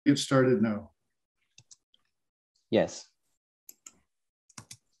get started now? Yes.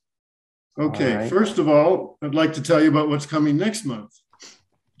 Okay, right. First of all, I'd like to tell you about what's coming next month.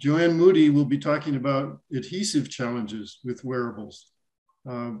 Joanne Moody will be talking about adhesive challenges with wearables.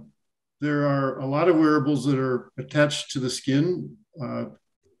 There are a lot of wearables that are attached to the skin.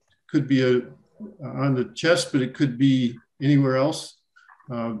 Could be on the chest, but it could be anywhere else.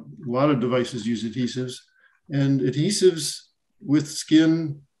 A lot of devices use adhesives. And adhesives with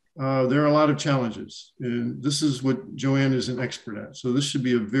skin, there are a lot of challenges. And this is what Joanne is an expert at. So this should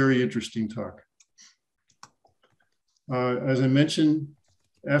be a very interesting talk. As I mentioned,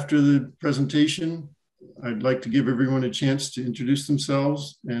 after the presentation, I'd like to give everyone a chance to introduce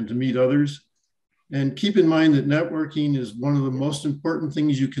themselves and to meet others. And keep in mind that networking is one of the most important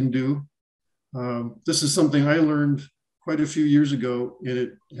things you can do. This is something I learned quite a few years ago, and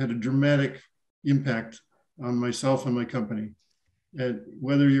it had a dramatic impact on myself and my company. And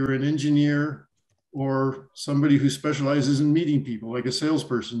whether you're an engineer or somebody who specializes in meeting people, like a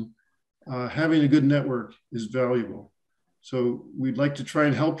salesperson, having a good network is valuable. So we'd like to try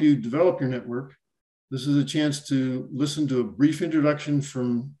and help you develop your network. This is a chance to listen to a brief introduction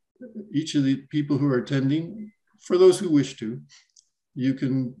from each of the people who are attending. For those who wish to, you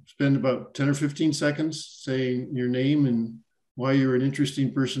can spend about 10 or 15 seconds saying your name and why you're an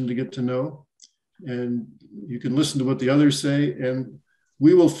interesting person to get to know. And you can listen to what the others say, and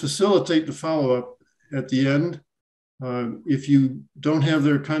we will facilitate the follow-up at the end. If you don't have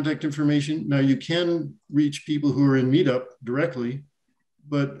their contact information, now you can reach people who are in Meetup directly,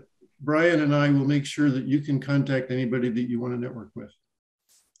 but Brian and I will make sure that you can contact anybody that you want to network with.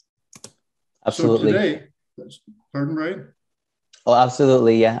 Absolutely. So today, pardon, Brian? Oh,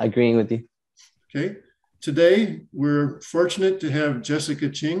 absolutely. Yeah, agreeing with you. Okay. Today, we're fortunate to have Jessica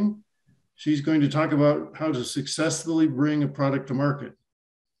Ching. She's going to talk about how to successfully bring a product to market.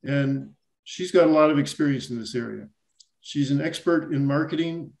 And she's got a lot of experience in this area. She's an expert in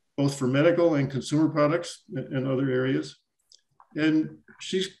marketing, both for medical and consumer products and other areas. And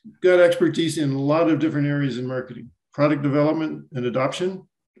she's got expertise in a lot of different areas in marketing: product development and adoption,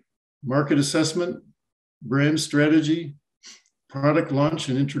 market assessment, brand strategy, product launch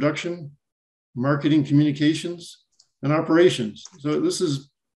and introduction, marketing communications, and operations. So this is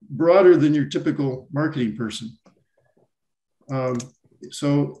broader than your typical marketing person.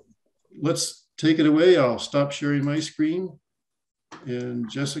 So let's take it away. I'll stop sharing my screen. And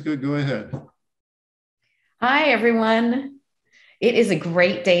Jessica, go ahead. Hi, everyone. It is a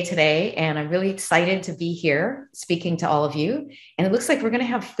great day today, and I'm really excited to be here speaking to all of you. And it looks like we're going to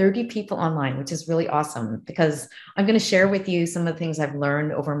have 30 people online, which is really awesome, because I'm going to share with you some of the things I've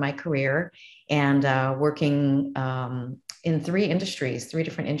learned over my career and working in three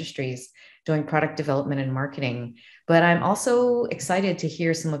different industries, doing product development and marketing. But I'm also excited to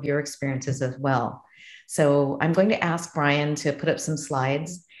hear some of your experiences as well. So I'm going to ask Brian to put up some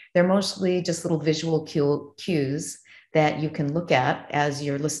slides. They're mostly just little visual cues that you can look at as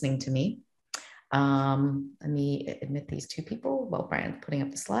you're listening to me. Let me admit these two people while Brian's putting up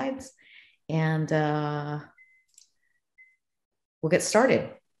the slides, and we'll get started.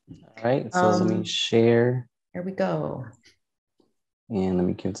 All right, so let me share. Here we go. And let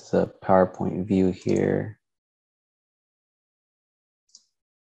me give this a PowerPoint view here.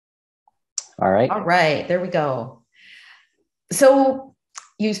 All right, there we go. So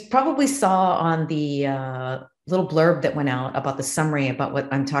you probably saw on the little blurb that went out about the summary about what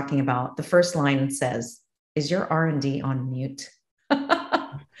I'm talking about. The first line says, "Is your R&D on mute?"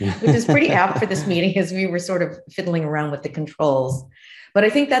 Which is pretty apt for this meeting, as we were sort of fiddling around with the controls. But I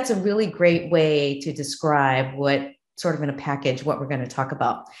think that's a really great way to describe what sort of in a package, what we're going to talk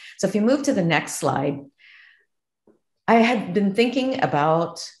about. So if you move to the next slide, I had been thinking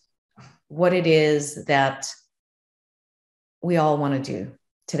about what it is that we all want to do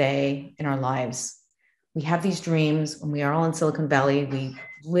today in our lives. We have these dreams. When we are all in Silicon Valley, we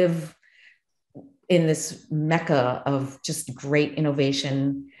live in this mecca of just great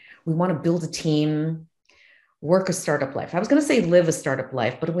innovation. We want to build a team, work a startup life. I was going to say live a startup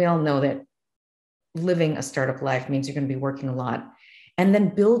life, but we all know that living a startup life means you're going to be working a lot, and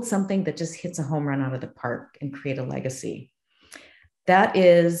then build something that just hits a home run out of the park and create a legacy. That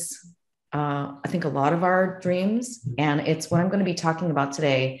is, I think, a lot of our dreams, and it's what I'm going to be talking about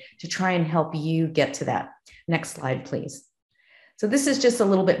today to try and help you get to that. Next slide, please. So this is just a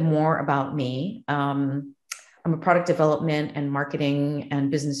little bit more about me. I'm a product development and marketing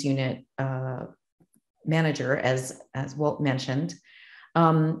and business unit manager, as Walt mentioned.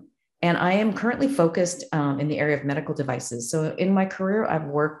 And I am currently focused in the area of medical devices. So in my career, I've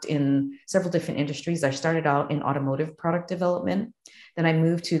worked in several different industries. I started out in automotive product development. Then I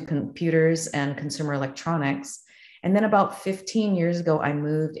moved to computers and consumer electronics. And then about 15 years ago, I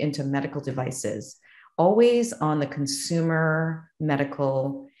moved into medical devices, always on the consumer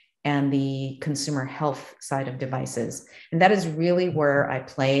medical and the consumer health side of devices. And that is really where I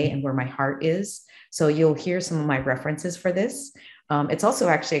play and where my heart is. So you'll hear some of my references for this. It's also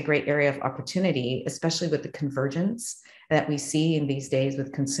actually a great area of opportunity, especially with the convergence that we see in these days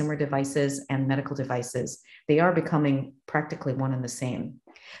with consumer devices and medical devices. They are becoming practically one and the same.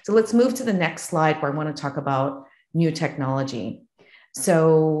 So let's move to the next slide where I want to talk about new technology.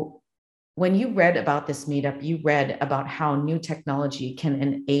 So when you read about this meetup, you read about how new technology can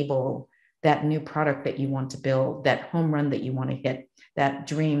enable that new product that you want to build, that home run that you want to hit, that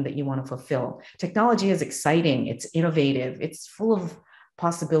dream that you want to fulfill. Technology is exciting, it's innovative, it's full of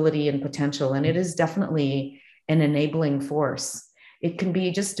possibility and potential, and it is definitely an enabling force. It can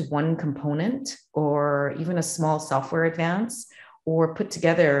be just one component or even a small software advance or put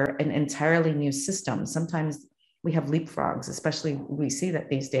together an entirely new system. Sometimes we have leapfrogs, especially we see that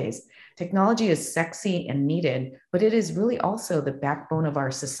these days. Technology is sexy and needed, but it is really also the backbone of our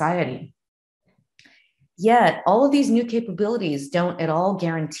society. Yet all of these new capabilities don't at all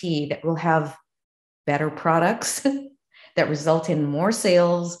guarantee that we'll have better products that result in more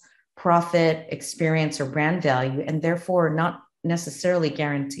sales, profit, experience, or brand value, and therefore not necessarily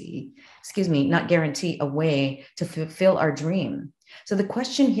guarantee a way to fulfill our dream. So the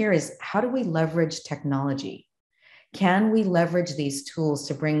question here is, how do we leverage technology? Can we leverage these tools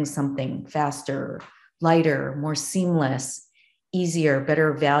to bring something faster, lighter, more seamless, easier,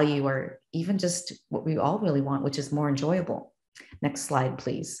 better value, or even just what we all really want, which is more enjoyable? Next slide,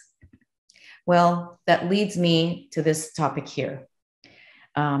 please. Well, that leads me to this topic here.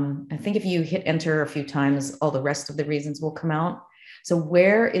 I think if you hit enter a few times, all the rest of the reasons will come out. So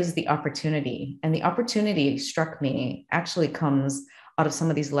where is the opportunity? And the opportunity struck me actually comes out of some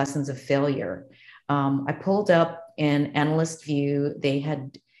of these lessons of failure. I pulled up in Analyst View. They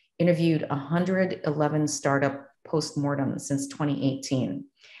had interviewed 111 startup postmortem since 2018.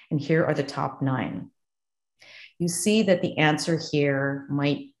 And here are the top 9. You see that the answer here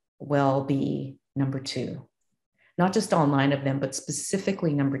might well be number 2. Not just all 9 of them, but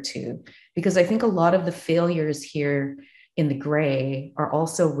specifically number 2, because I think a lot of the failures here in the gray are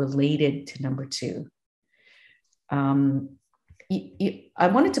also related to number 2. I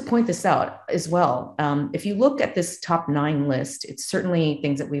wanted to point this out as well. If you look at this top 9 list, it's certainly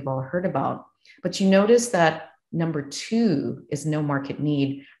things that we've all heard about, but you notice that number 2 is no market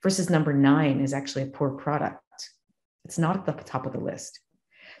need versus number 9 is actually a poor product. It's not at the top of the list.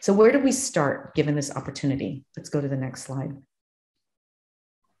 So where do we start given this opportunity? Let's go to the next slide.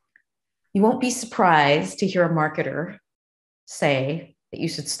 You won't be surprised to hear a marketer say that you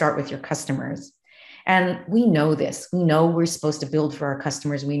should start with your customers. And we know this. We know we're supposed to build for our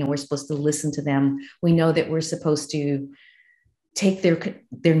customers. We know we're supposed to listen to them. We know that we're supposed to take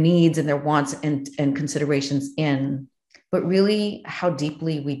their needs and their wants and considerations in, but really how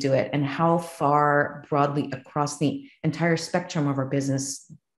deeply we do it and how far broadly across the entire spectrum of our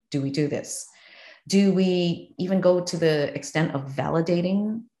business do we do this? Do we even go to the extent of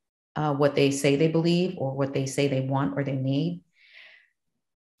validating what they say they believe or what they say they want or they need,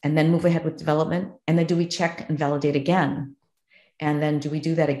 and then move ahead with development? And then do we check and validate again? And then do we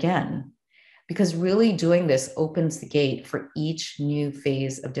do that again? Because really doing this opens the gate for each new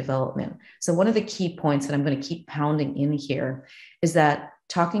phase of development. So one of the key points that I'm going to keep pounding in here is that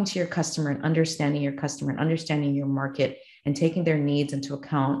talking to your customer and understanding your customer and understanding your market and taking their needs into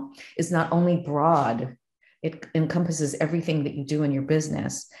account is not only broad, it encompasses everything that you do in your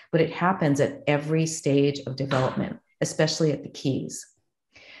business, but it happens at every stage of development, especially at the keys.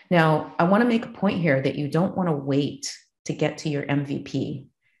 Now, I want to make a point here that you don't want to wait to get to your MVP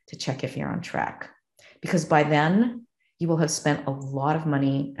to check if you're on track, because by then you will have spent a lot of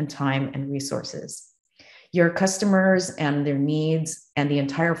money and time and resources. Your customers and their needs and the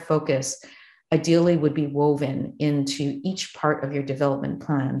entire focus ideally would be woven into each part of your development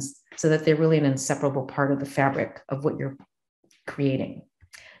plans so that they're really an inseparable part of the fabric of what you're creating.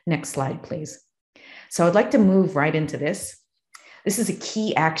 Next slide, please. So I'd like to move right into this. This is a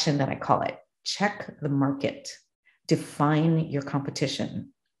key action that I call it. Check the market. Define your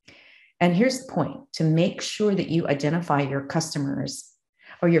competition. And here's the point: to make sure that you identify your customers,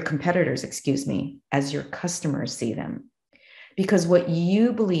 or your competitors, as your customers see them. Because what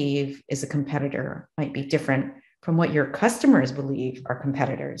you believe is a competitor might be different from what your customers believe are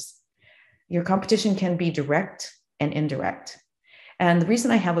competitors. Your competition can be direct and indirect. And the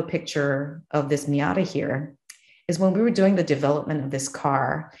reason I have a picture of this Miata here is when we were doing the development of this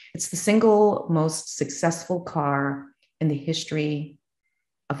car, it's the single most successful car in the history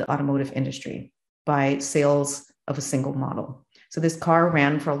of the automotive industry by sales of a single model. So this car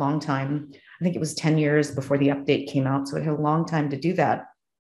ran for a long time. I think it was 10 years before the update came out. So it had a long time to do that.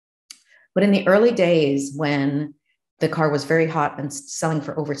 But in the early days, when the car was very hot and selling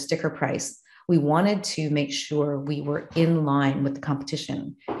for over sticker price, we wanted to make sure we were in line with the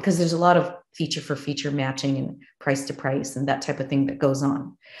competition, because there's a lot of feature for feature matching and price to price and that type of thing that goes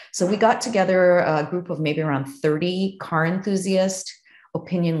on. So we got together a group of maybe around 30 car enthusiast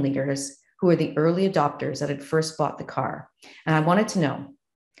opinion leaders who were the early adopters that had first bought the car. And I wanted to know,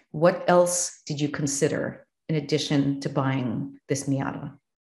 what else did you consider in addition to buying this Miata?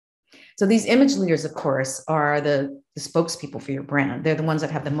 So these image leaders, of course, are the spokespeople for your brand. They're the ones that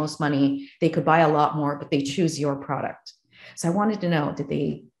have the most money. They could buy a lot more, but they choose your product. So I wanted to know, did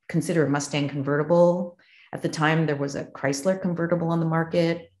they consider a Mustang convertible? At the time, there was a Chrysler convertible on the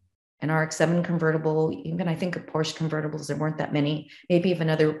market, an RX-7 convertible, even I think of Porsche convertibles. There weren't that many, maybe even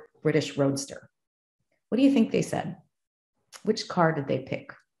another British Roadster. What do you think they said? Which car did they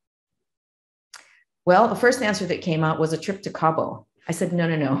pick? Well, the first answer that came out was a trip to Cabo. I said,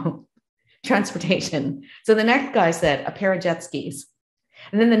 no, transportation. So the next guy said a pair of jet skis.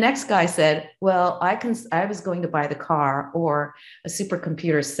 And then the next guy said, well, I was going to buy the car or a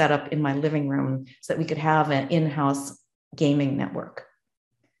supercomputer set up in my living room so that we could have an in-house gaming network.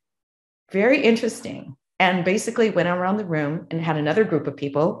 Very interesting. And basically went around the room and had another group of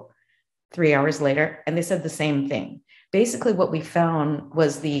people 3 hours later, and they said the same thing. Basically what we found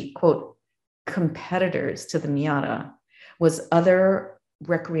was the, quote, competitors to the Miata was other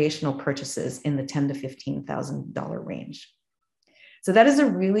recreational purchases in the $10,000 to $15,000 range. So that is a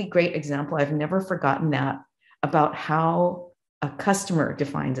really great example. I've never forgotten that, about how a customer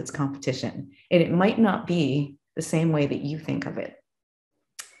defines its competition. And it might not be the same way that you think of it.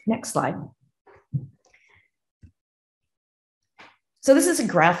 Next slide. So this is a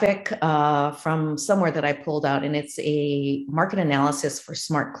graphic from somewhere that I pulled out, and it's a market analysis for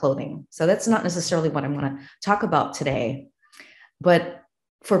smart clothing. So that's not necessarily what I'm going to talk about today. But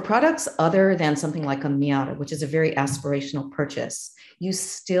for products other than something like a Miata, which is a very aspirational purchase, you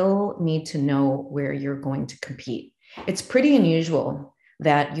still need to know where you're going to compete. It's pretty unusual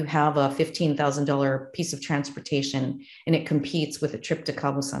that you have a $15,000 piece of transportation and it competes with a trip to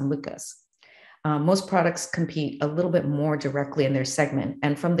Cabo San Lucas. Most products compete a little bit more directly in their segment.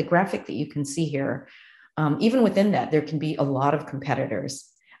 And from the graphic that you can see here, even within that, there can be a lot of competitors.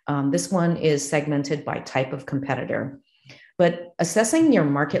 This one is segmented by type of competitor. But assessing your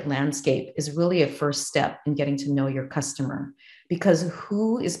market landscape is really a first step in getting to know your customer, because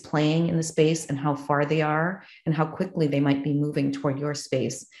who is playing in the space and how far they are and how quickly they might be moving toward your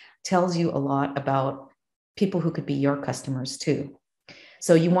space tells you a lot about people who could be your customers too.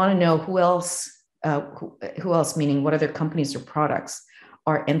 So you want to know who else, meaning what other companies or products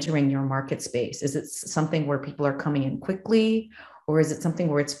are entering your market space. Is it something where people are coming in quickly, or is it something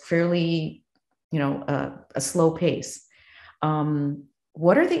where it's fairly, a slow pace?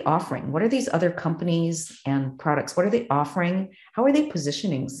 What are they offering? What are these other companies and products? What are they offering? How are they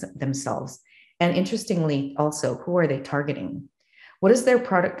positioning themselves? And interestingly, also, who are they targeting? What does their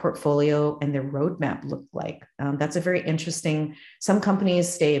product portfolio and their roadmap look like? That's a very interesting. Some companies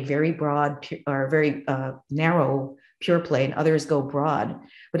stay very broad or very narrow, pure play, and others go broad.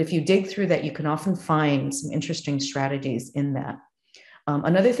 But if you dig through that, you can often find some interesting strategies in that.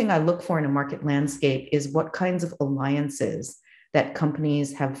 Another thing I look for in a market landscape is what kinds of alliances that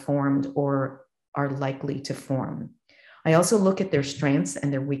companies have formed or are likely to form. I also look at their strengths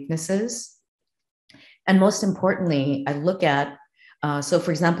and their weaknesses. And most importantly, I look at, so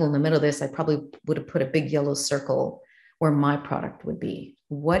for example, in the middle of this, I probably would have put a big yellow circle where my product would be.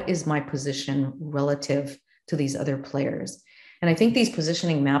 What is my position relative to these other players? And I think these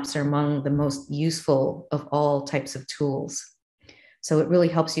positioning maps are among the most useful of all types of tools. So it really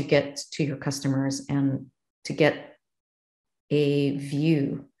helps you get to your customers and to get a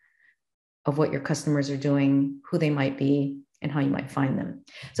view of what your customers are doing, who they might be, and how you might find them.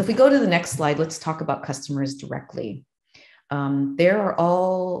 So if we go to the next slide, let's talk about customers directly. There are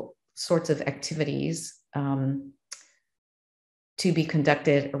all sorts of activities to be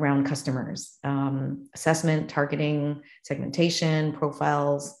conducted around customers. Assessment, targeting, segmentation,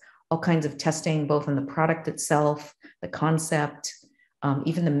 profiles, all kinds of testing, both in the product itself, the concept,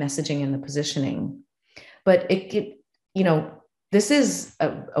 even the messaging and the positioning. But this is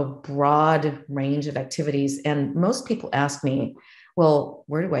a broad range of activities. And most people ask me, well,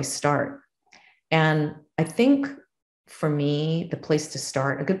 where do I start? And I think for me, the place to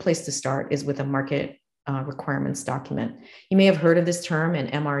start, a good place to start is with a market requirements document. You may have heard of this term, an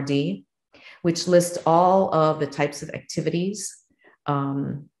MRD, which lists all of the types of activities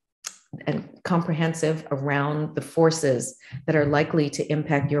and comprehensive around the forces that are likely to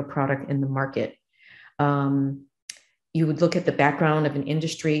impact your product in the market. You would look at the background of an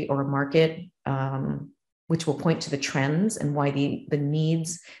industry or a market, which will point to the trends and why the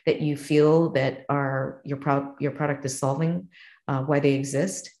needs that you feel that are your product is solving, why they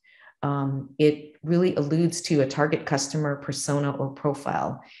exist. It really alludes to a target customer persona or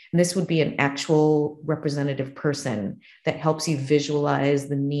profile. And this would be an actual representative person that helps you visualize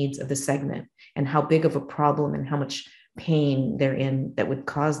the needs of the segment and how big of a problem and how much pain they're in that would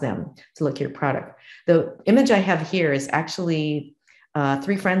cause them to look at your product. The image I have here is actually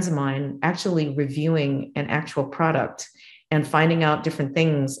 3 friends of mine actually reviewing an actual product and finding out different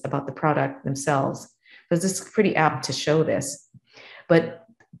things about the product themselves. Because this is pretty apt to show this. But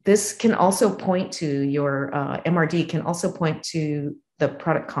this can also point to your MRD can also point to the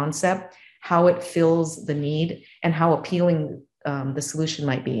product concept, how it fills the need, and how appealing the solution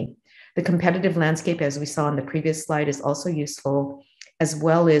might be. The competitive landscape, as we saw in the previous slide, is also useful, as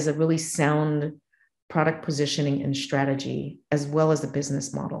well as a really sound product positioning and strategy, as well as the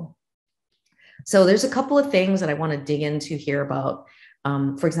business model. So there's a couple of things that I want to dig into here about,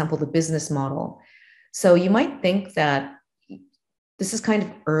 for example, the business model. So you might think that this is kind of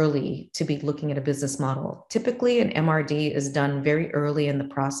early to be looking at a business model. Typically, an MRD is done very early in the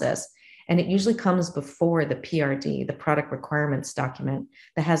process, and it usually comes before the PRD, the product requirements document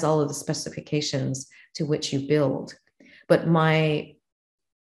that has all of the specifications to which you build. But my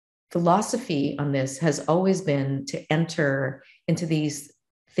philosophy on this has always been to enter into these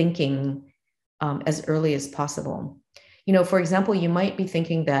thinking as early as possible. You know, for example, you might be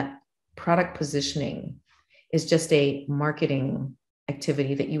thinking that product positioning is just a marketing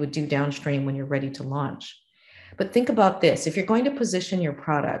activity that you would do downstream when you're ready to launch. But think about this. If you're going to position your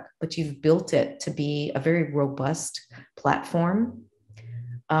product, but you've built it to be a very robust platform,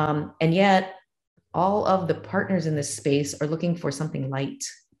 and yet all of the partners in this space are looking for something light,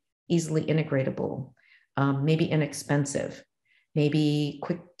 easily integratable, maybe inexpensive, maybe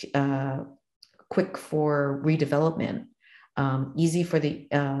quick for redevelopment, easy for the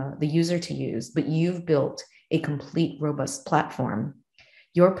user to use, but you've built a complete, robust platform,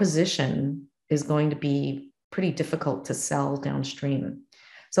 your position is going to be pretty difficult to sell downstream.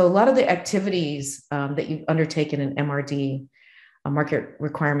 So a lot of the activities that you've undertaken in MRD, a market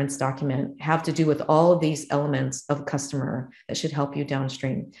requirements document, have to do with all of these elements of customer that should help you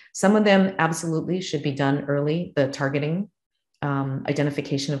downstream. Some of them absolutely should be done early, the targeting,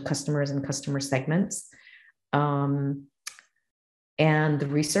 identification of customers and customer segments, and the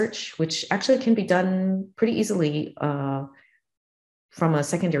research, which actually can be done pretty easily from a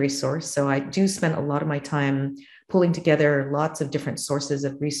secondary source. So I do spend a lot of my time pulling together lots of different sources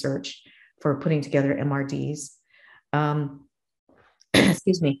of research for putting together MRDs.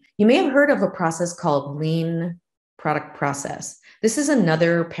 Excuse me. You may have heard of a process called lean product process. This is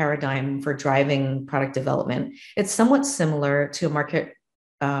another paradigm for driving product development. It's somewhat similar to a market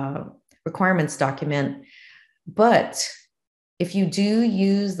requirements document, but if you do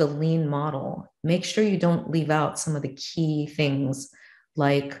use the lean model, make sure you don't leave out some of the key things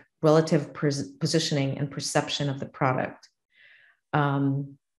like relative positioning and perception of the product.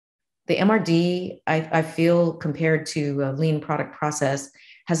 The MRD, I feel, compared to a lean product process,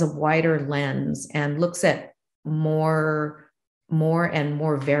 has a wider lens and looks at more and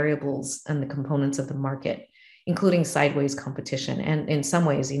more variables and the components of the market, including sideways competition. And in some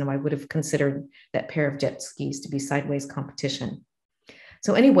ways, I would have considered that pair of jet skis to be sideways competition.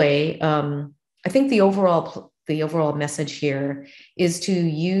 So anyway, I think the overall message here is to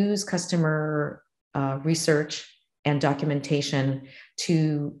use customer research and documentation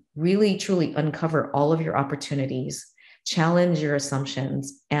to really, truly uncover all of your opportunities, challenge your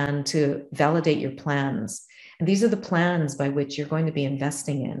assumptions, and to validate your plans. And these are the plans by which you're going to be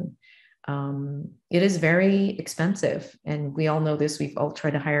investing in. It is very expensive, and we all know this. We've all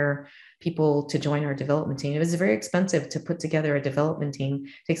tried to hire people to join our development team. It is very expensive to put together a development team.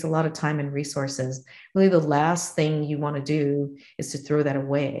 It takes a lot of time and resources. Really, the last thing you want to do is to throw that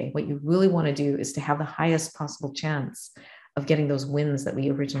away. What you really want to do is to have the highest possible chance of getting those wins that we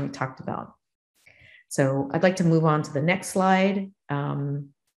originally talked about. So I'd like to move on to the next slide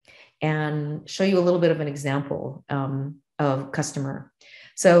and show you a little bit of an example of customer.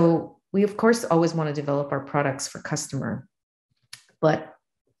 So we, of course, always want to develop our products for customer, but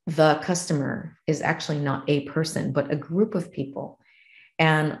the customer is actually not a person, but a group of people.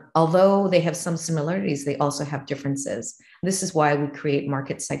 And although they have some similarities, they also have differences. This is why we create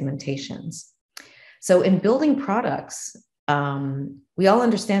market segmentations. So in building products, we all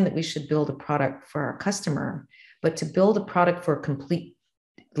understand that we should build a product for our customer, but to build a product for completely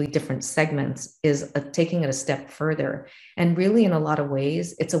different segments is taking it a step further. And really, in a lot of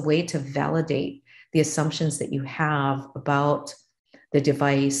ways, it's a way to validate the assumptions that you have about the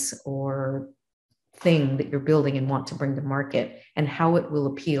device or thing that you're building and want to bring to market and how it will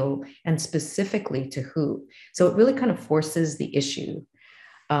appeal and specifically to who. So it really kind of forces the issue.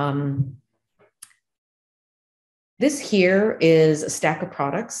 This here is a stack of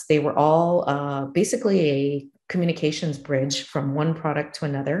products. They were all basically a communications bridge from one product to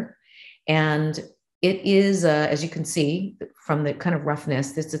another. And it is, as you can see from the kind of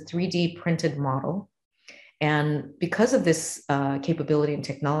roughness, it's a 3D printed model. And because of this capability and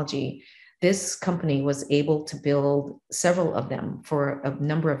technology, this company was able to build several of them for a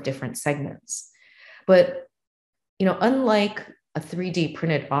number of different segments. But, you know, unlike a 3D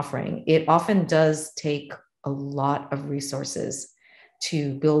printed offering, it often does take a lot of resources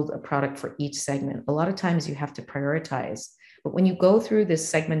to build a product for each segment. A lot of times you have to prioritize. But when you go through this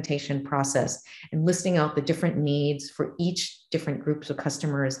segmentation process and listing out the different needs for each different groups of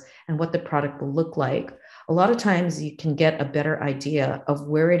customers and what the product will look like, a lot of times you can get a better idea of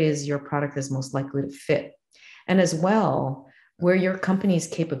where it is your product is most likely to fit. And as well, where your company's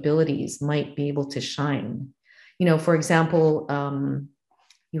capabilities might be able to shine. You know, for example,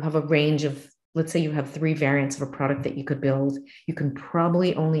 you have a range of, let's say you have 3 variants of a product that you could build. You can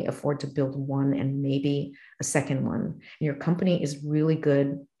probably only afford to build one and maybe a second one. And your company is really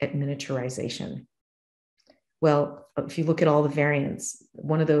good at miniaturization. Well, if you look at all the variants,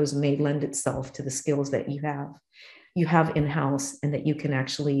 one of those may lend itself to the skills that you have in-house and that you can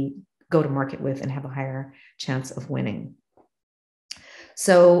actually go to market with and have a higher chance of winning.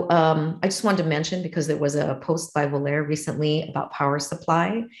 So I just wanted to mention, because there was a post by Voler recently about power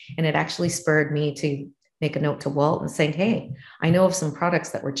supply, and it actually spurred me to make a note to Walt and saying, hey, I know of some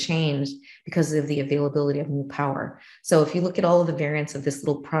products that were changed because of the availability of new power. So if you look at all of the variants of this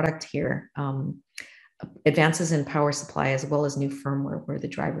little product here, advances in power supply as well as new firmware were the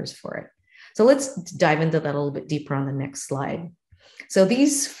drivers for it. So let's dive into that a little bit deeper on the next slide. So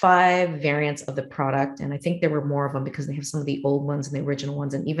these 5 variants of the product, and I think there were more of them because they have some of the old ones and the original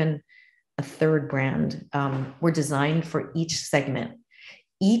ones, and even a third brand, were designed for each segment.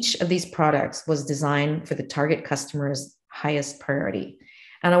 Each of these products was designed for the target customer's highest priority.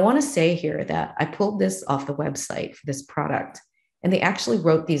 And I want to say here that I pulled this off the website for this product, and they actually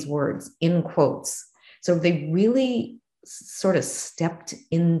wrote these words in quotes. So they really sort of stepped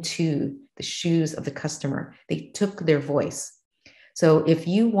into the shoes of the customer. They took their voice. So if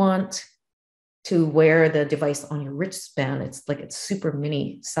you want to wear the device on your wristband, it's super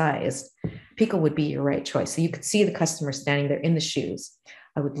mini sized, Pico would be your right choice. So you could see the customer standing there in the shoes.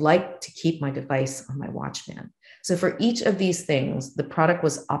 I would like to keep my device on my watch band. So for each of these things, the product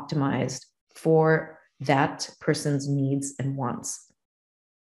was optimized for that person's needs and wants.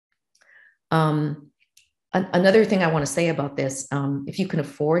 Another thing I want to say about this, if you can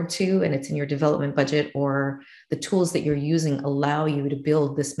afford to, and it's in your development budget, or the tools that you're using allow you to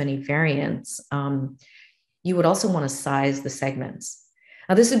build this many variants, you would also want to size the segments.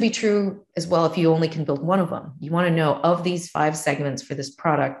 Now, this would be true as well if you only can build one of them. You want to know, of these 5 segments for this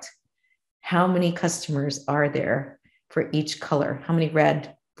product, how many customers are there for each color? How many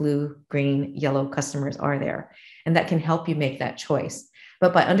red, blue, green, yellow customers are there? And that can help you make that choice.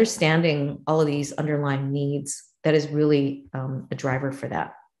 But by understanding all of these underlying needs, that is really a driver for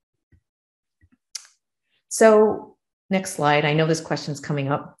that. So next slide. I know this question's coming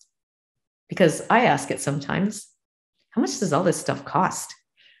up because I ask it sometimes. How much does all this stuff cost?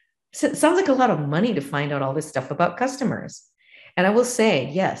 It sounds like a lot of money to find out all this stuff about customers. And I will say,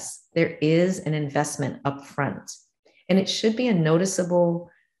 yes, there is an investment up front, and it should be a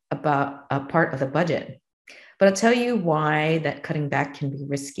noticeable part of the budget. But I'll tell you why that cutting back can be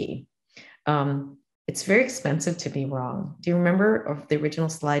risky. It's very expensive to be wrong. Do you remember of the original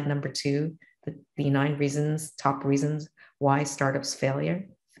slide number 2, the 9 reasons, top reasons why startups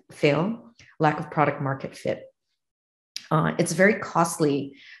fail? Lack of product market fit. It's very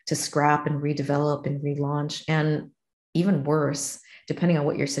costly to scrap and redevelop and relaunch. And even worse, depending on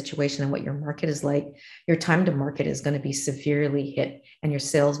what your situation and what your market is like, your time to market is going to be severely hit, and your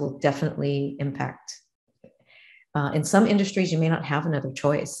sales will definitely impact. In some industries, you may not have another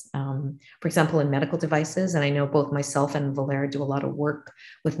choice. For example, in medical devices, and I know both myself and Voler do a lot of work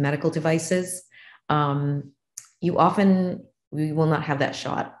with medical devices, we will not have that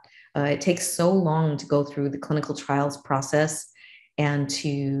shot. It takes so long to go through the clinical trials process, and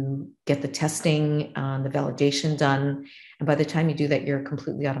to get the testing, the validation done. And by the time you do that, you're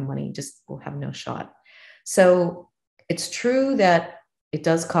completely out of money. You just will have no shot. So it's true that it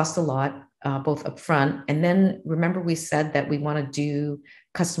does cost a lot, both upfront. And then remember, we said that we want to do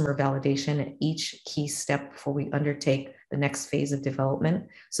customer validation at each key step before we undertake the next phase of development.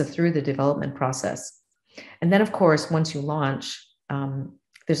 So through the development process. And then, of course, once you launch,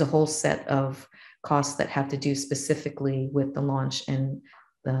 there's a whole set of costs that have to do specifically with the launch and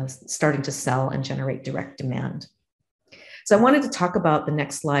starting to sell and generate direct demand. So I wanted to talk about the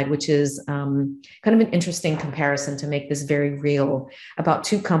next slide, which is kind of an interesting comparison to make this very real about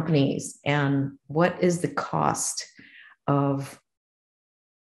two companies and what is the cost of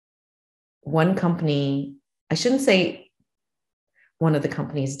one company. I shouldn't say one of the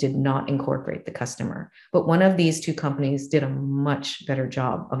companies did not incorporate the customer, but one of these two companies did a much better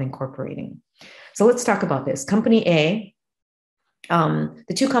job of incorporating. So let's talk about this. Company A,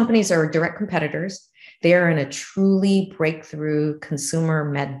 the two companies are direct competitors. They are in a truly breakthrough consumer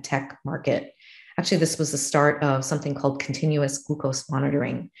med tech market. Actually, this was the start of something called continuous glucose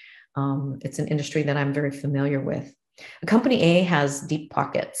monitoring. It's an industry that I'm very familiar with. Company A has deep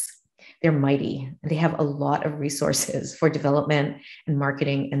pockets. They're mighty. They have a lot of resources for development and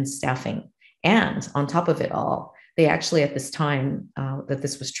marketing and staffing. And on top of it all, they actually, at this time that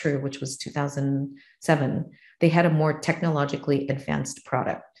this was true, which was 2007, they had a more technologically advanced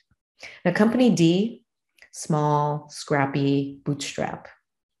product. Now, Company D, small, scrappy, bootstrap.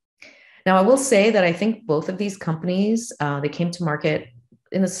 Now, I will say that I think both of these companies, they came to market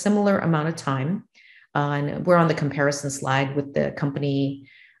in a similar amount of time. And we're on the comparison slide with the company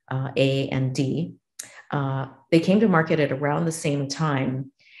A and D. They came to market at around the same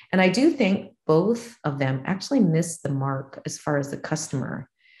time. And I do think both of them actually missed the mark as far as the customer.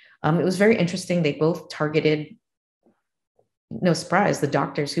 It was very interesting. They both targeted, no surprise, the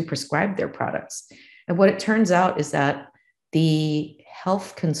doctors who prescribed their products. And what it turns out is that the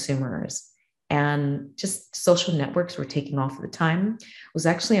health consumers and just social networks were taking off at the time was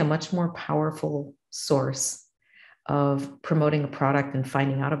actually a much more powerful source of promoting a product and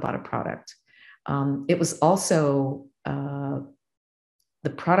finding out about a product. It was also the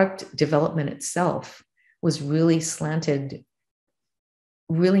product development itself was really slanted,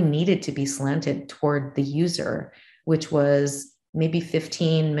 really needed to be slanted toward the user, which was maybe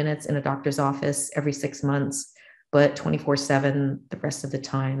 15 minutes in a doctor's office every 6 months, but 24/7 the rest of the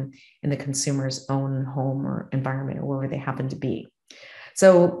time in the consumer's own home or environment or wherever they happen to be.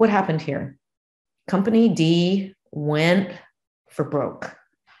 So what happened here? Company D went for broke.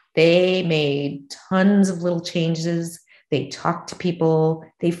 They made tons of little changes. They talked to people.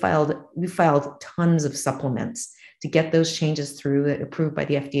 We filed tons of supplements to get those changes through, approved by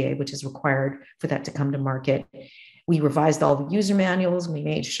the FDA, which is required for that to come to market. We revised all the user manuals. We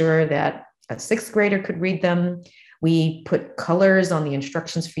made sure that a sixth grader could read them. We put colors on the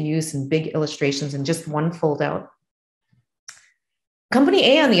instructions for use and big illustrations in just one foldout. Company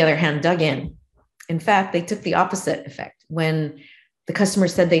A, on the other hand, dug in. In fact, they took the opposite effect. When the customer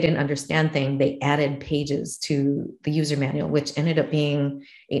said they didn't understand things, they added pages to the user manual, which ended up being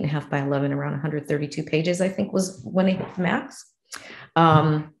 8.5 by 11, around 132 pages, I think was when it hit the max.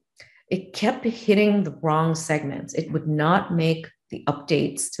 It kept hitting the wrong segments. It would not make the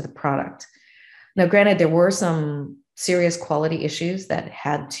updates to the product. Now, granted, there were some serious quality issues that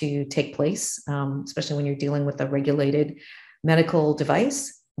had to take place, especially when you're dealing with a regulated medical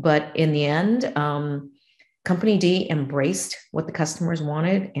device. But in the end, Company D embraced what the customers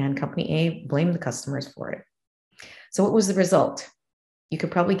wanted, and Company A blamed the customers for it. So what was the result? You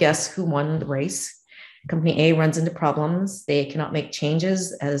could probably guess who won the race. Company A runs into problems. They cannot make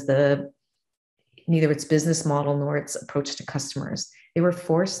changes as neither its business model nor its approach to customers. They were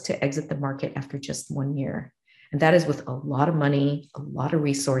forced to exit the market after just 1 year. And that is with a lot of money, a lot of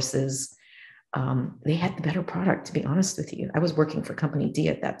resources. They had the better product, to be honest with you. I was working for Company D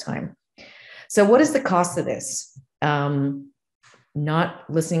at that time. So what is the cost of this? Not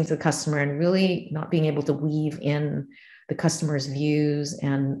listening to the customer and really not being able to weave in the customer's views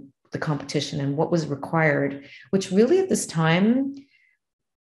and the competition and what was required, which really at this time,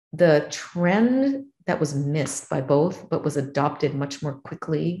 the trend that was missed by both, but was adopted much more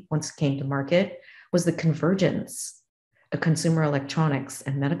quickly once it came to market, was the convergence of consumer electronics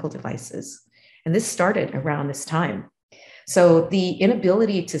and medical devices. And this started around this time. So the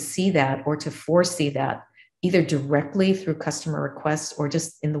inability to see that or to foresee that, either directly through customer requests or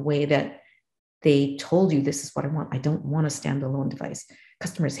just in the way that they told you, this is what I want. I don't want a standalone device.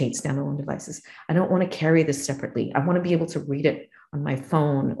 Customers hate standalone devices. I don't want to carry this separately. I want to be able to read it on my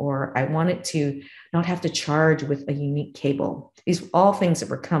phone, or I wanted to not have to charge with a unique cable. These were all things that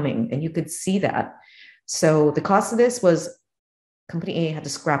were coming, and you could see that. So the cost of this was Company A had to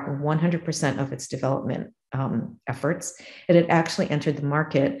scrap 100% of its development efforts. It had actually entered the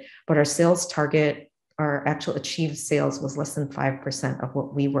market, but our sales target, our actual achieved sales was less than 5% of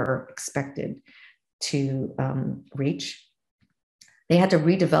what we were expected to reach. They had to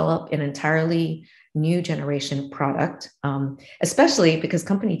redevelop an entirely new generation product, especially because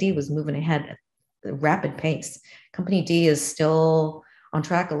Company D was moving ahead at a rapid pace. Company D is still on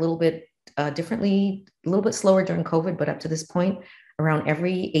track a little bit differently, a little bit slower during COVID, but up to this point, around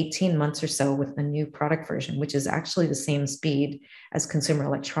every 18 months or so with a new product version, which is actually the same speed as consumer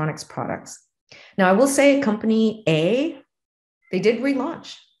electronics products. Now, I will say Company A, they did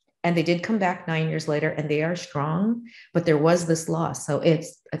relaunch and they did come back 9 years later and they are strong, but there was this loss. So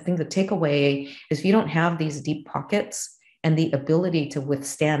I think the takeaway is if you don't have these deep pockets and the ability to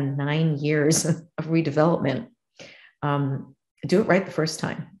withstand 9 years of redevelopment, do it right the first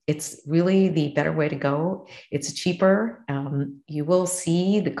time. It's really the better way to go. It's cheaper. You will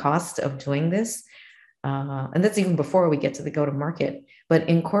see the cost of doing this. And that's even before we get to the go-to-market. But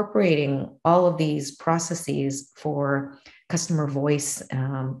incorporating all of these processes for customer voice,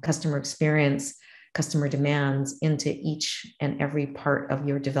 customer experience, customer demands into each and every part of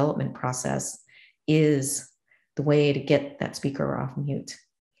your development process is the way to get that speaker off mute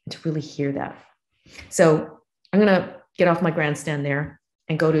and to really hear that. So I'm going to get off my grandstand there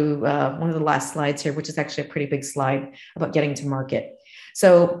and go to one of the last slides here, which is actually a pretty big slide about getting to market.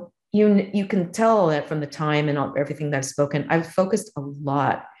 So you can tell that from the time and everything that I've spoken, I've focused a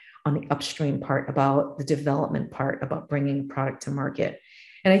lot on the upstream part, about the development part, about bringing a product to market.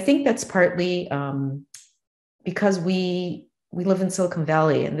 And I think that's partly because we live in Silicon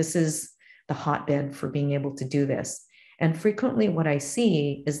Valley, and this is the hotbed for being able to do this. And frequently what I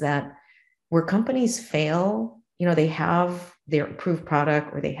see is that where companies fail, they have their approved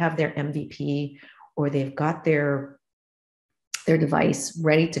product, or they have their MVP, or they've got their device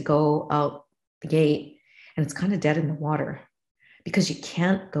ready to go out the gate, and it's kind of dead in the water because you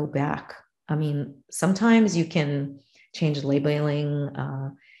can't go back. I mean, sometimes you can change labeling,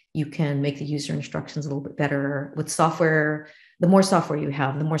 you can make the user instructions a little bit better. With software, the more software you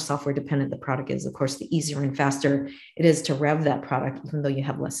have, the more software dependent the product is. Of course, the easier and faster it is to rev that product, even though you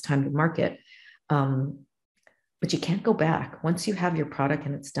have less time to market. But you can't go back. Once you have your product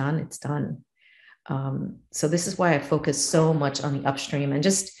and it's done, it's done. So this is why I focus so much on the upstream. And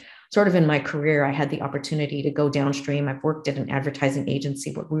just sort of in my career, I had the opportunity to go downstream. I've worked at an advertising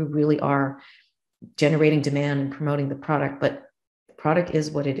agency where we really are generating demand and promoting the product, but the product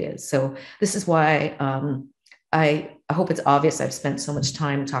is what it is. So this is why I hope it's obvious I've spent so much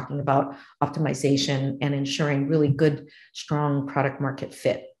time talking about optimization and ensuring really good, strong product market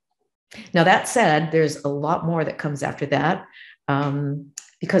fit. Now, that said, there's a lot more that comes after that,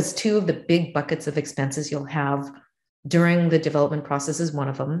 because two of the big buckets of expenses you'll have during the development process is one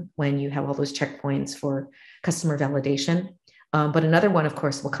of them, when you have all those checkpoints for customer validation. But another one, of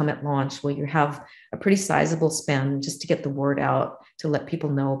course, will come at launch, where you have a pretty sizable spend just to get the word out, to let people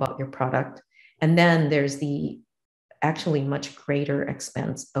know about your product. And then there's the actually much greater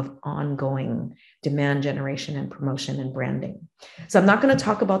expense of ongoing demand generation and promotion and branding. So I'm not going to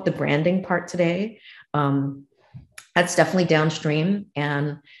talk about the branding part today. That's definitely downstream.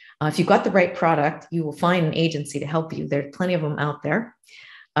 And if you've got the right product, you will find an agency to help you. There are plenty of them out there.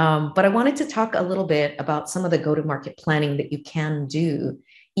 But I wanted to talk a little bit about some of the go-to-market planning that you can do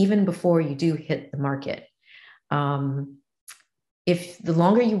even before you do hit the market. If the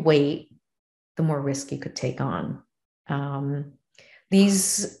longer you wait, the more risk you could take on.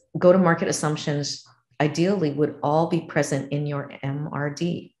 These go-to-market assumptions ideally would all be present in your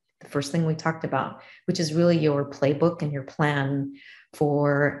MRD, the first thing we talked about, which is really your playbook and your plan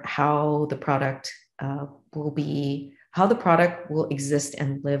for how the product will exist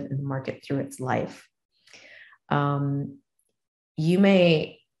and live in the market through its life. You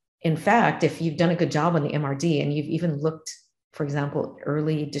may, in fact, if you've done a good job on the MRD and you've even looked, for example,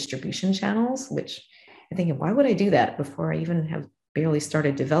 early distribution channels, which I'm thinking, why would I do that before I even have barely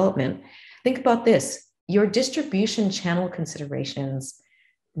started development? Think about this. Your distribution channel considerations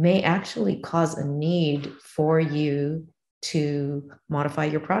may actually cause a need for you to modify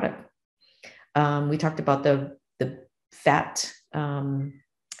your product. We talked about the fat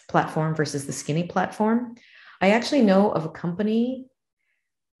platform versus the skinny platform. I actually know of a company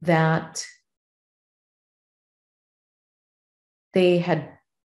that their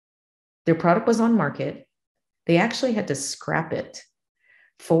product was on market. They actually had to scrap it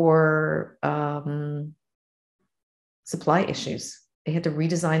for supply issues. They had to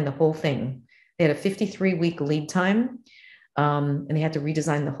redesign the whole thing. They had a 53-week lead time, and they had to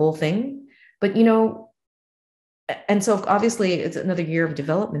redesign the whole thing. But, and so obviously it's another year of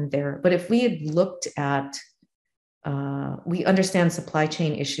development there. But if we had looked at, we understand supply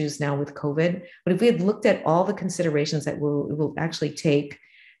chain issues now with COVID, but if we had looked at all the considerations that it will actually take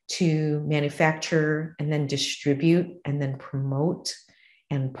to manufacture and then distribute and then promote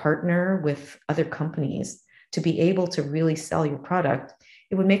and partner with other companies to be able to really sell your product,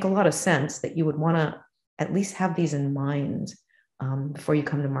 it would make a lot of sense that you would want to at least have these in mind before you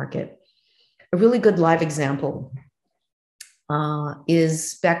come to market. A really good live example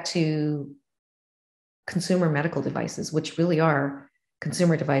is back to consumer medical devices, which really are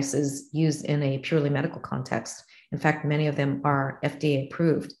consumer devices used in a purely medical context. In fact, many of them are FDA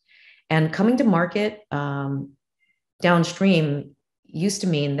approved. And coming to market downstream used to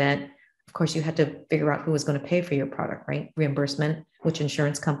mean that, of course, you had to figure out who was going to pay for your product, right? Reimbursement, which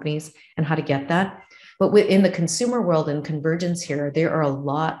insurance companies, and how to get that. But within the consumer world and convergence here, there are a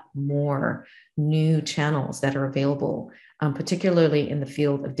lot more new channels that are available, particularly in the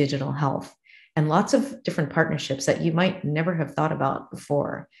field of digital health, and lots of different partnerships that you might never have thought about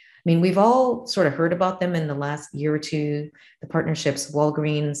before. I mean, we've all sort of heard about them in the last year or two, the partnerships,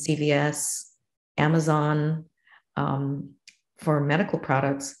 Walgreens, CVS, Amazon, for medical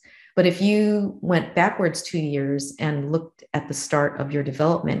products. But if you went backwards 2 years and looked at the start of your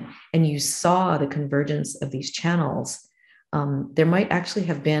development and you saw the convergence of these channels, there might actually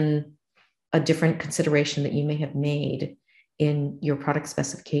have been a different consideration that you may have made in your product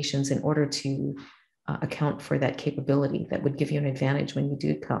specifications in order to account for that capability that would give you an advantage when you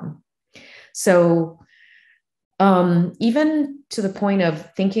do come. So even to the point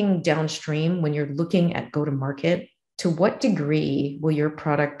of thinking downstream, when you're looking at go-to-market, to what degree will your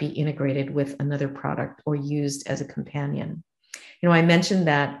product be integrated with another product or used as a companion? I mentioned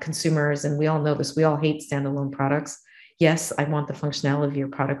that consumers, and we all know this, we all hate standalone products. Yes, I want the functionality of your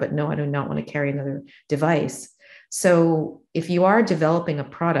product, but no, I do not want to carry another device. So if you are developing a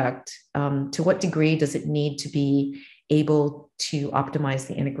product, to what degree does it need to be able to optimize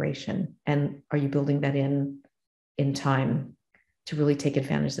the integration? And are you building that in time to really take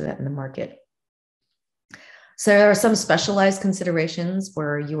advantage of that in the market? So there are some specialized considerations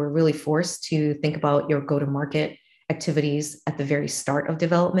where you are really forced to think about your go-to-market activities at the very start of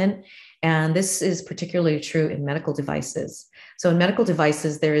development. And this is particularly true in medical devices. So in medical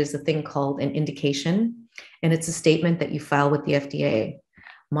devices, there is a thing called an indication, and it's a statement that you file with the FDA.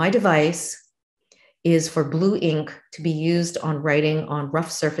 My device is for blue ink to be used on writing on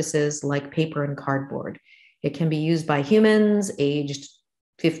rough surfaces like paper and cardboard. It can be used by humans aged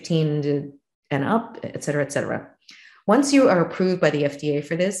 15 and up, et cetera, et cetera. Once you are approved by the FDA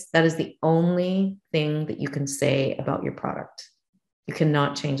for this, that is the only thing that you can say about your product. You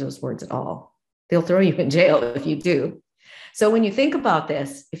cannot change those words at all. They'll throw you in jail if you do. So when you think about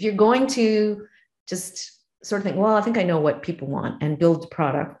this, if you're going to just sort of think, well, I think I know what people want, and build a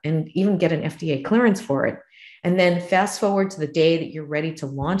product and even get an FDA clearance for it, and then fast forward to the day that you're ready to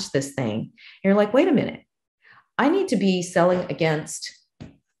launch this thing, and you're like, wait a minute, I need to be selling against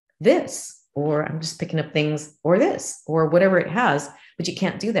this, or I'm just picking up things, or this, or whatever it has, but you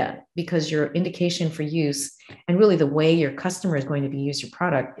can't do that because your indication for use and really the way your customer is going to be use your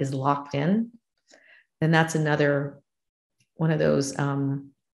product is locked in. And that's another one of those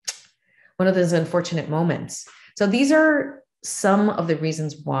unfortunate moments. So these are some of the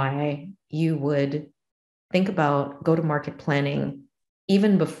reasons why you would think about go-to-market planning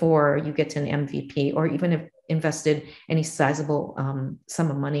even before you get to an MVP, or even if invested any sizable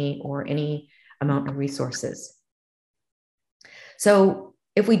sum of money or any amount of resources. So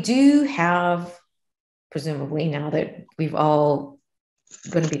if we do have, presumably now that we've all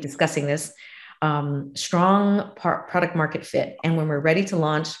going to be discussing this, strong product market fit, and when we're ready to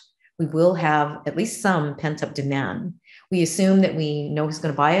launch, we will have at least some pent-up demand. We assume that we know who's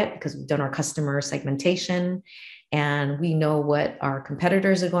going to buy it because we've done our customer segmentation, and we know what our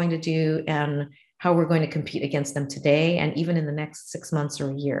competitors are going to do and how we're going to compete against them today and even in the next 6 months or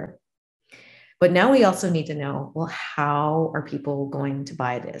a year. But now we also need to know, well, how are people going to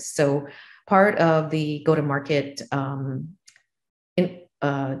buy this? So part of the go-to-market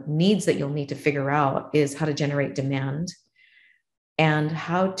needs that you'll need to figure out is how to generate demand and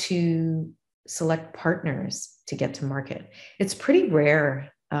how to select partners to get to market. It's pretty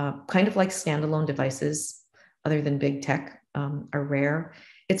rare, kind of like standalone devices, other than big tech, are rare.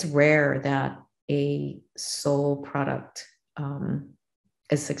 It's rare that a sole product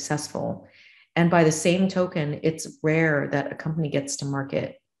is successful. And by the same token, it's rare that a company gets to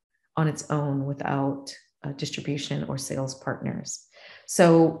market on its own without distribution or sales partners.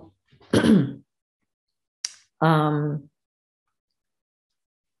 So I'm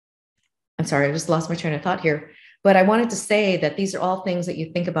sorry, I just lost my train of thought here. But I wanted to say that these are all things that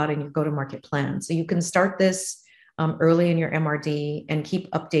you think about in your go-to-market plan. So you can start this early in your MRD and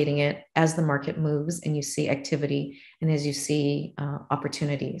keep updating it as the market moves and you see activity and as you see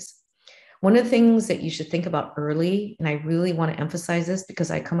opportunities. One of the things that you should think about early, and I really want to emphasize this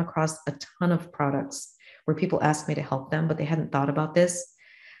because I come across a ton of products where people ask me to help them, but they hadn't thought about this.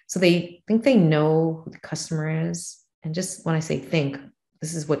 So they think they know who the customer is. And just when I say think,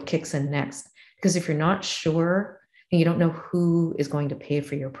 this is what kicks in next. Because if you're not sure and you don't know who is going to pay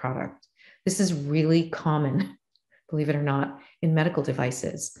for your product, this is really common, believe it or not, in medical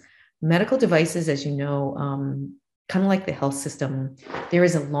devices. Medical devices, as you know, kind of like the health system, there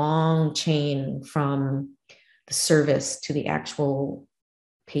is a long chain from the service to the actual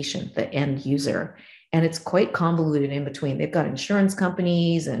patient, the end user. And it's quite convoluted in between. They've got insurance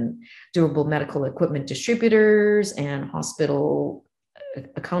companies and durable medical equipment distributors and hospital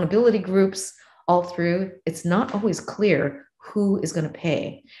accountability groups all through. It's not always clear who is going to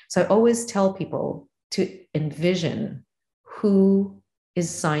pay. So I always tell people to envision who is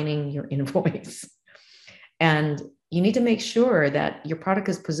signing your invoice. And you need to make sure that your product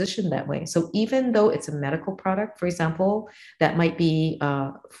is positioned that way. So even though it's a medical product, for example, that might be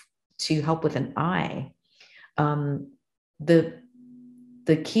to help with an eye, the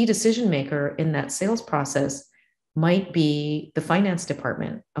key decision maker in that sales process might be the finance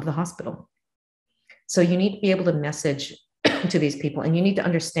department of the hospital. So you need to be able to message to these people, and you need to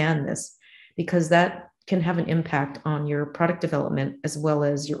understand this because that can have an impact on your product development as well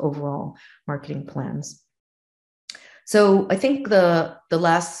as your overall marketing plans. So I think the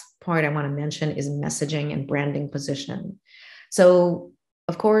last part I want to mention is messaging and branding position. So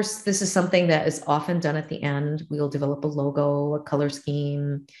of course, this is something that is often done at the end. We'll develop a logo, a color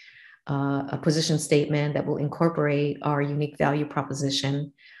scheme, a position statement that will incorporate our unique value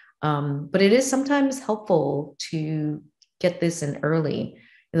proposition. But it is sometimes helpful to get this in early.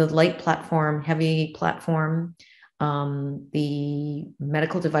 The light platform, heavy platform, the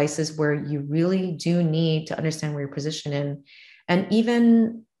medical devices where you really do need to understand where your position in. And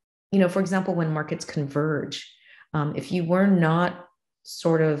even, for example, when markets converge, if you were not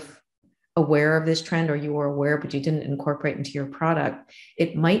sort of aware of this trend, or you were aware but you didn't incorporate into your product,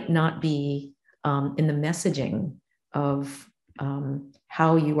 it might not be in the messaging of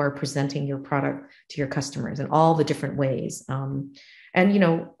how you are presenting your product to your customers in all the different ways. And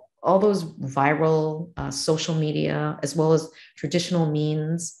all those viral social media, as well as traditional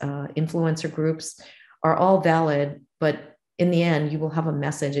means, influencer groups, are all valid, but in the end, you will have a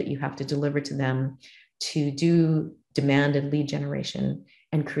message that you have to deliver to them to do demand and lead generation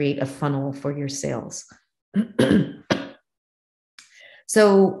and create a funnel for your sales.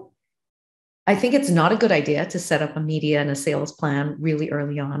 So I think it's not a good idea to set up a media and a sales plan really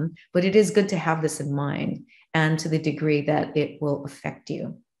early on, but it is good to have this in mind and to the degree that it will affect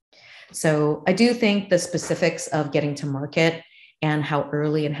you. So I do think the specifics of getting to market and how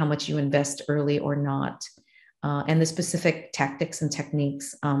early and how much you invest early or not, and the specific tactics and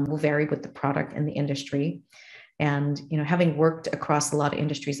techniques will vary with the product and the industry. And, having worked across a lot of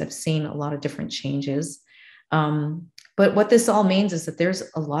industries, I've seen a lot of different changes. But what this all means is that there's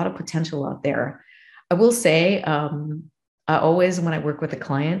a lot of potential out there. I will say, I always, when I work with a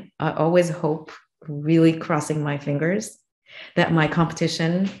client, I always hope, really crossing my fingers, that my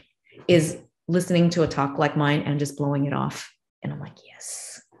competition is listening to a talk like mine and just blowing it off. And I'm like,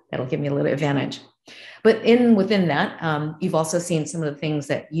 yes, that'll give me a little advantage. But within that, you've also seen some of the things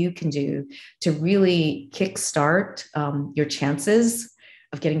that you can do to really kickstart your chances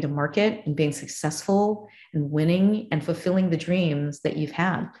of getting to market and being successful and winning and fulfilling the dreams that you've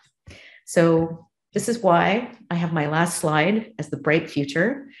had. So this is why I have my last slide as the bright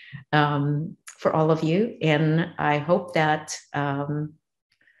future for all of you. And I hope that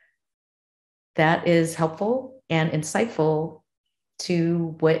that is helpful and insightful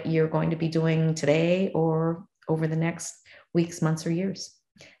to what you're going to be doing today or over the next weeks, months, or years.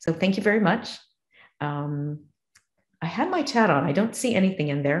 So thank you very much. I had my chat on. I don't see anything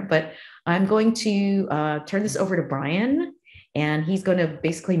in there, but I'm going to turn this over to Brian, and he's going to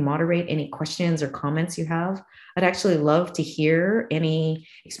basically moderate any questions or comments you have. I'd actually love to hear any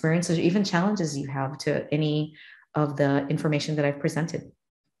experiences or even challenges you have to any of the information that I've presented.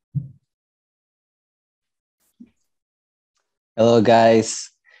 Hello, guys.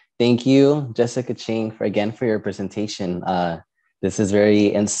 Thank you, Jessica Ching, for your presentation. This is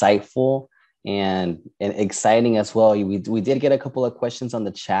very insightful and exciting as well. We did get a couple of questions on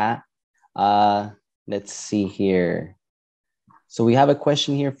the chat. let's see here. So we have a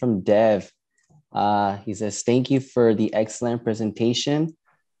question here from Dev. He says, thank you for the excellent presentation.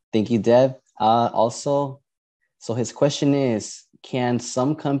 Thank you, Dev. Also, so his question is, can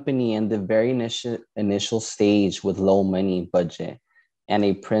some company in the very initial stage with low money budget and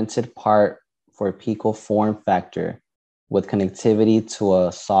a printed part for Pico form factor with connectivity to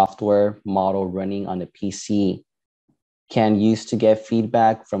a software model running on a PC can use to get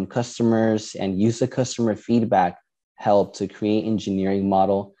feedback from customers and use the customer feedback help to create engineering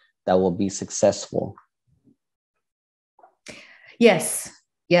model that will be successful? Yes,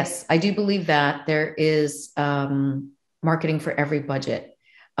 I do believe that there is marketing for every budget,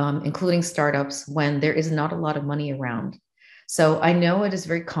 including startups when there is not a lot of money around. So I know it is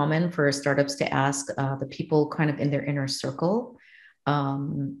very common for startups to ask the people kind of in their inner circle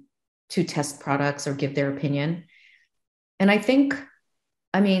to test products or give their opinion. And I think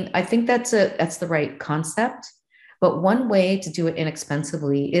that's the right concept. But one way to do it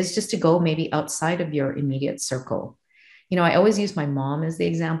inexpensively is just to go maybe outside of your immediate circle. You know, I always use my mom as the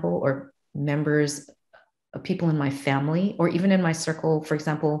example, or members of people in my family, or even in my circle, for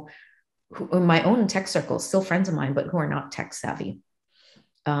example, in my own tech circle, still friends of mine, but who are not tech savvy,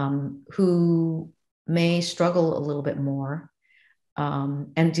 who may struggle a little bit more,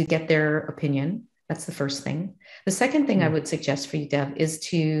 and to get their opinion. That's the first thing. The second thing I would suggest for you, Deb, is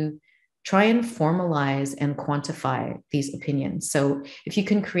to try and formalize and quantify these opinions. So if you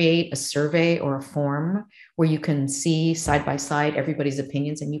can create a survey or a form where you can see side by side everybody's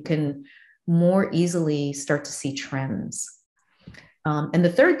opinions, and you can more easily start to see trends. And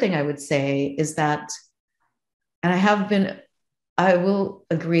the third thing I would say is that, and I will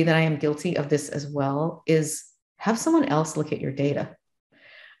agree that I am guilty of this as well, is have someone else look at your data.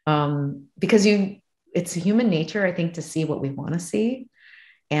 Because it's human nature, I think, to see what we want to see.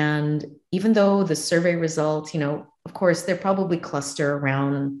 And even though the survey results, of course, they're probably cluster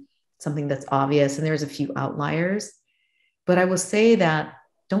around something that's obvious, and there's a few outliers. But I will say that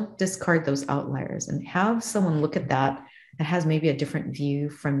don't discard those outliers and have someone look at that has maybe a different view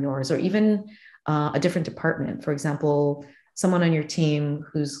from yours, or even a different department. For example, someone on your team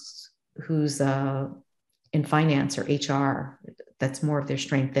who's in finance or HR, that's more of their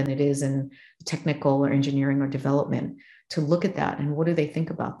strength than it is in technical or engineering or development, to look at that and what do they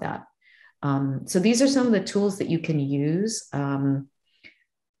think about that. So these are some of the tools that you can use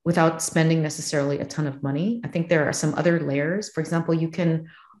without spending necessarily a ton of money. I think there are some other layers. For example, you can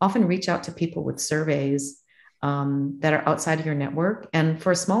often reach out to people with surveys that are outside of your network. And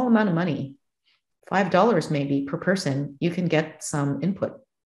for a small amount of money, $5 maybe per person, you can get some input.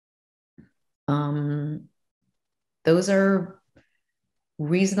 Those are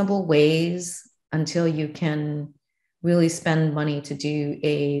reasonable ways until you can really spend money to do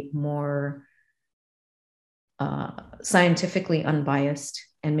a more scientifically unbiased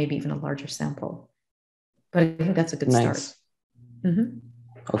and maybe even a larger sample. But I think that's a good start. Mm-hmm.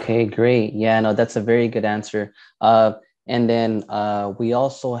 Okay, great. Yeah, no, that's a very good answer. And then we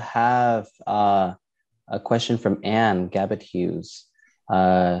also have a question from Anne Gabbett Hughes.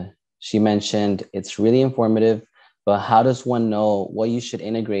 She mentioned it's really informative, but how does one know what you should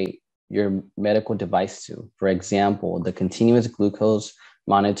integrate your medical device to? For example, the continuous glucose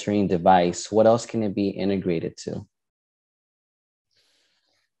monitoring device, what else can it be integrated to?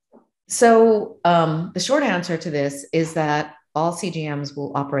 So the short answer to this is that all CGMs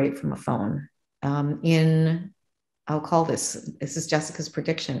will operate from a phone. I'll call this is Jessica's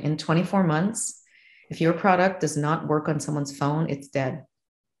prediction. In 24 months, if your product does not work on someone's phone, it's dead.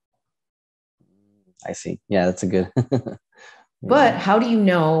 I see. Yeah, that's a good. But how do you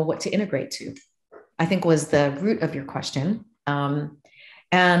know what to integrate to? I think was the root of your question. And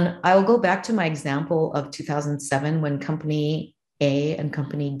I will go back to my example of 2007 when Company A and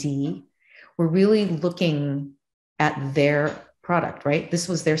Company D were really looking at their product, right? This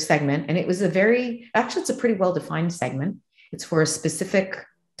was their segment. And it was it's a pretty well-defined segment. It's for a specific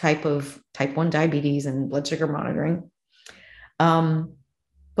type of type 1 diabetes and blood sugar monitoring.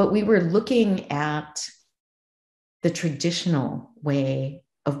 But we were looking at the traditional way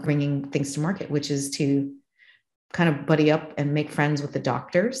of bringing things to market, which is to kind of buddy up and make friends with the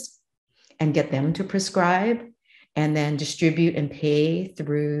doctors and get them to prescribe and then distribute and pay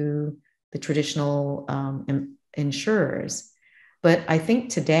through the traditional insurers. But I think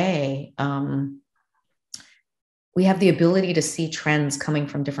today we have the ability to see trends coming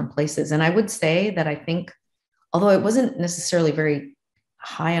from different places. And I would say that I think, although it wasn't necessarily very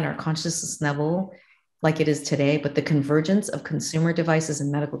high on our consciousness level like it is today, but the convergence of consumer devices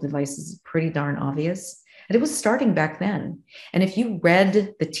and medical devices is pretty darn obvious. And it was starting back then. And if you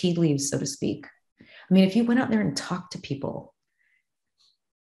read the tea leaves, so to speak, I mean, if you went out there and talked to people,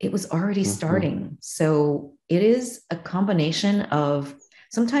 it was already starting. So it is a combination of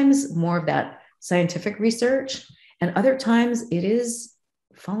sometimes more of that scientific research, and other times it is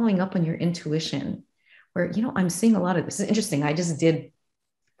following up on your intuition, where, you know, I'm seeing a lot of this. Is interesting. I just did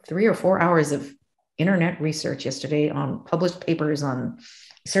 3 or 4 hours of internet research yesterday on published papers on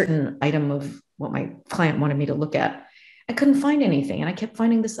a certain item of what my client wanted me to look at. I couldn't find anything. And I kept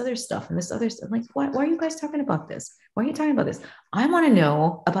finding this other stuff and this other stuff. I'm like, why are you guys talking about this? Why are you talking about this? I want to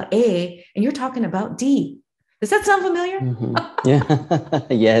know about A, and you're talking about D. Does that sound familiar? Yeah.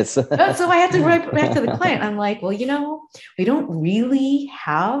 Yes. So I had to write back to the client. I'm like, well, you know, we don't really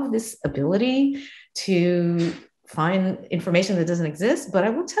have this ability to find information that doesn't exist, but I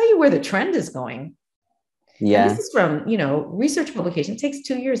will tell you where the trend is going. Yeah. And this is from, you know, research publication. It takes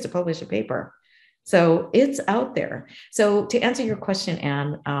 2 years to publish a paper. So it's out there. So to answer your question,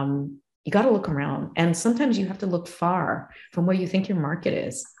 Anne, you got to look around, and sometimes you have to look far from where you think your market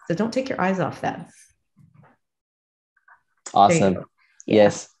is. So don't take your eyes off that. Awesome. Yeah.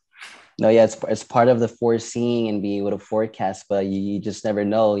 Yes. No, yeah, it's part of the foreseeing and being able to forecast, but you just never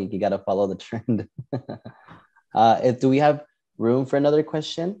know. You got to follow the trend. Do we have room for another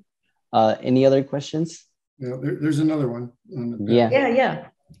question? Any other questions? Yeah, there's another one. Yeah.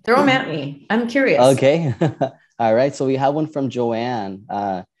 Throw them at me. I'm curious. Okay. All right. So we have one from Joanne.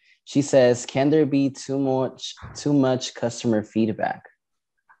 She says, can there be too much customer feedback?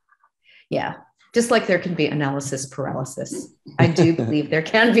 Yeah. Just like there can be analysis paralysis. I do believe there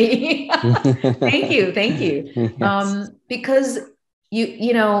can be. Thank you. Yes. Because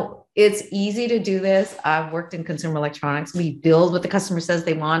you know, it's easy to do this. I've worked in consumer electronics. We build what the customer says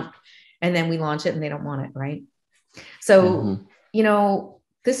they want, and then we launch it and they don't want it, right? So, you know,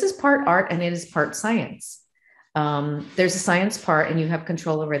 this is part art and it is part science. There's a science part and you have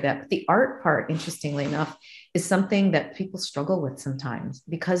control over that. But the art part, interestingly enough, is something that people struggle with sometimes,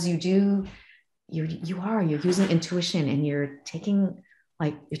 because you're using intuition and you're taking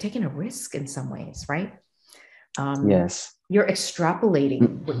a risk in some ways, right? Yes. You're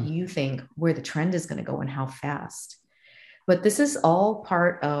extrapolating what you think where the trend is going to go and how fast. But this is all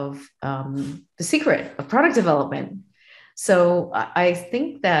part of the secret of product development. So I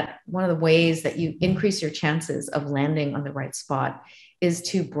think that one of the ways that you increase your chances of landing on the right spot is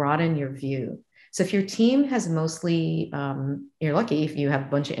to broaden your view. So if your team has mostly, you're lucky if you have a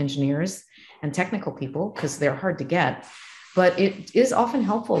bunch of engineers and technical people, because they're hard to get, but it is often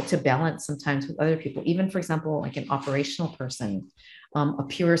helpful to balance sometimes with other people, even, for example, like an operational person, a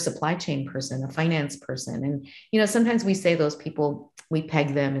pure supply chain person, a finance person. And, you know, sometimes we say those people, we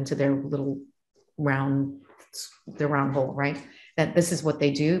peg them into their little round hole, right? That this is what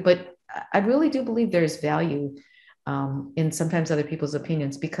they do. But I really do believe there's value in sometimes other people's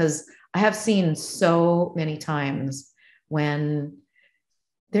opinions, because I have seen so many times when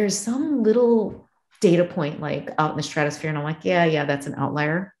there's some little data point like out in the stratosphere, and I'm like, yeah, that's an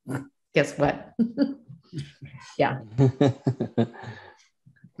outlier. Guess what? Yeah.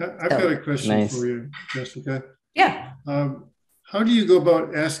 I've got a question for you, Jessica. Yeah. How do you go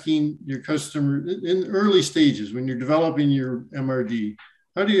about asking your customer in early stages when you're developing your MRD?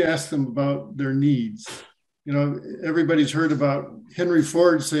 How do you ask them about their needs? You know, everybody's heard about Henry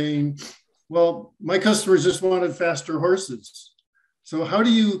Ford saying, well, my customers just wanted faster horses. So how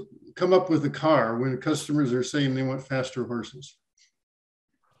do you come up with a car when customers are saying they want faster horses?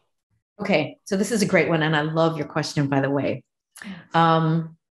 Okay, so this is a great one, and I love your question, by the way.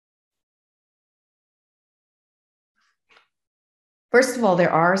 First of all,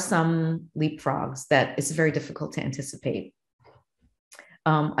 there are some leapfrogs that it's very difficult to anticipate.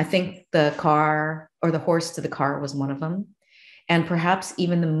 I think the car or the horse to the car was one of them. And perhaps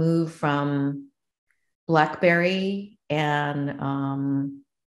even the move from BlackBerry and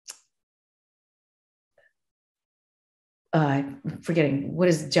I'm forgetting, what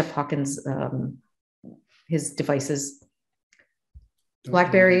is Jeff Hawkins, his devices?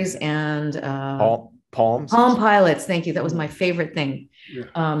 Blackberries and Palm Pilots. Thank you. That was my favorite thing.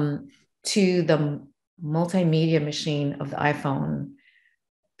 Yeah. To the multimedia machine of the iPhone.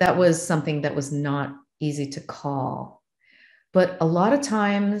 That was something that was not easy to call. But a lot of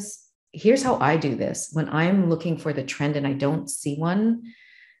times, here's how I do this. When I'm looking for the trend and I don't see one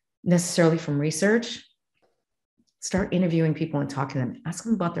necessarily from research, start interviewing people and talking to them. Ask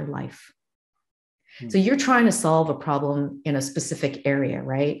them about their life. So you're trying to solve a problem in a specific area,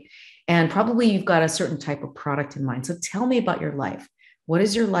 right? And probably you've got a certain type of product in mind. So tell me about your life. What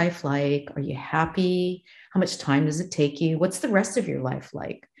is your life like? Are you happy? How much time does it take you? What's the rest of your life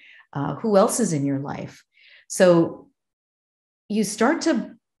like? Who else is in your life? So you start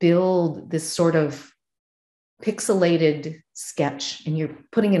to build this sort of pixelated sketch and you're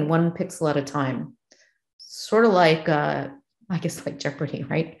putting in one pixel at a time, sort of like, I guess like Jeopardy,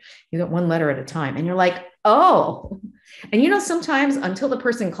 right? You get one letter at a time and you're like, oh, and you know, sometimes until the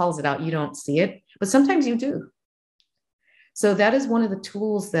person calls it out, you don't see it, but sometimes you do. So that is one of the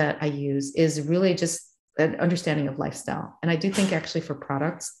tools that I use, is really just an understanding of lifestyle. And I do think actually for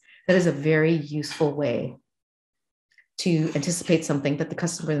products, that is a very useful way to anticipate something that the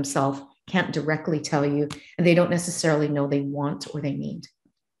customer themselves can't directly tell you, and they don't necessarily know they want or they need.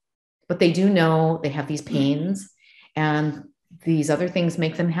 But they do know they have these pains and these other things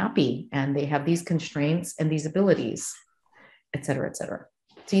make them happy, and they have these constraints and these abilities, et cetera, et cetera.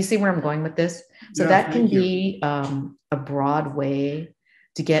 So you see where I'm going with this? So that can be a broad way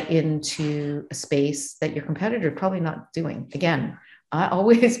to get into a space that your competitor is probably not doing. Again, I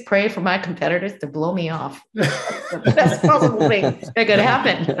always pray for my competitors to blow me off. The best possible thing that could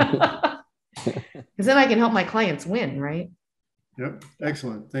happen. Because then I can help my clients win, right? Yep,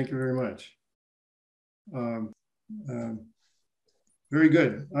 excellent. Thank you very much. Very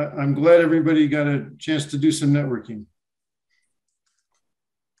good. I'm glad everybody got a chance to do some networking.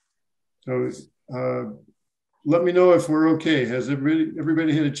 So let me know if we're okay. Has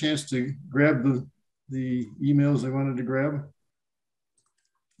everybody had a chance to grab the emails they wanted to grab?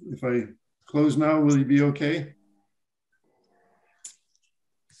 If I close now, will you be okay?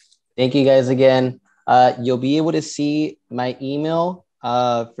 Thank you guys again. You'll be able to see my email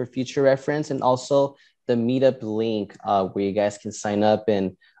for future reference, and also the meetup link where you guys can sign up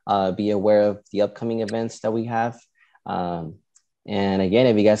and be aware of the upcoming events that we have. And again,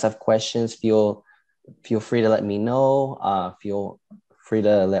 if you guys have questions, feel free to let me know. Feel free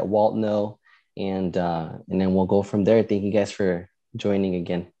to let Walt know, and then we'll go from there. Thank you guys for joining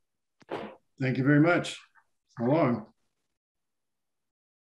again. Thank you very much. So long.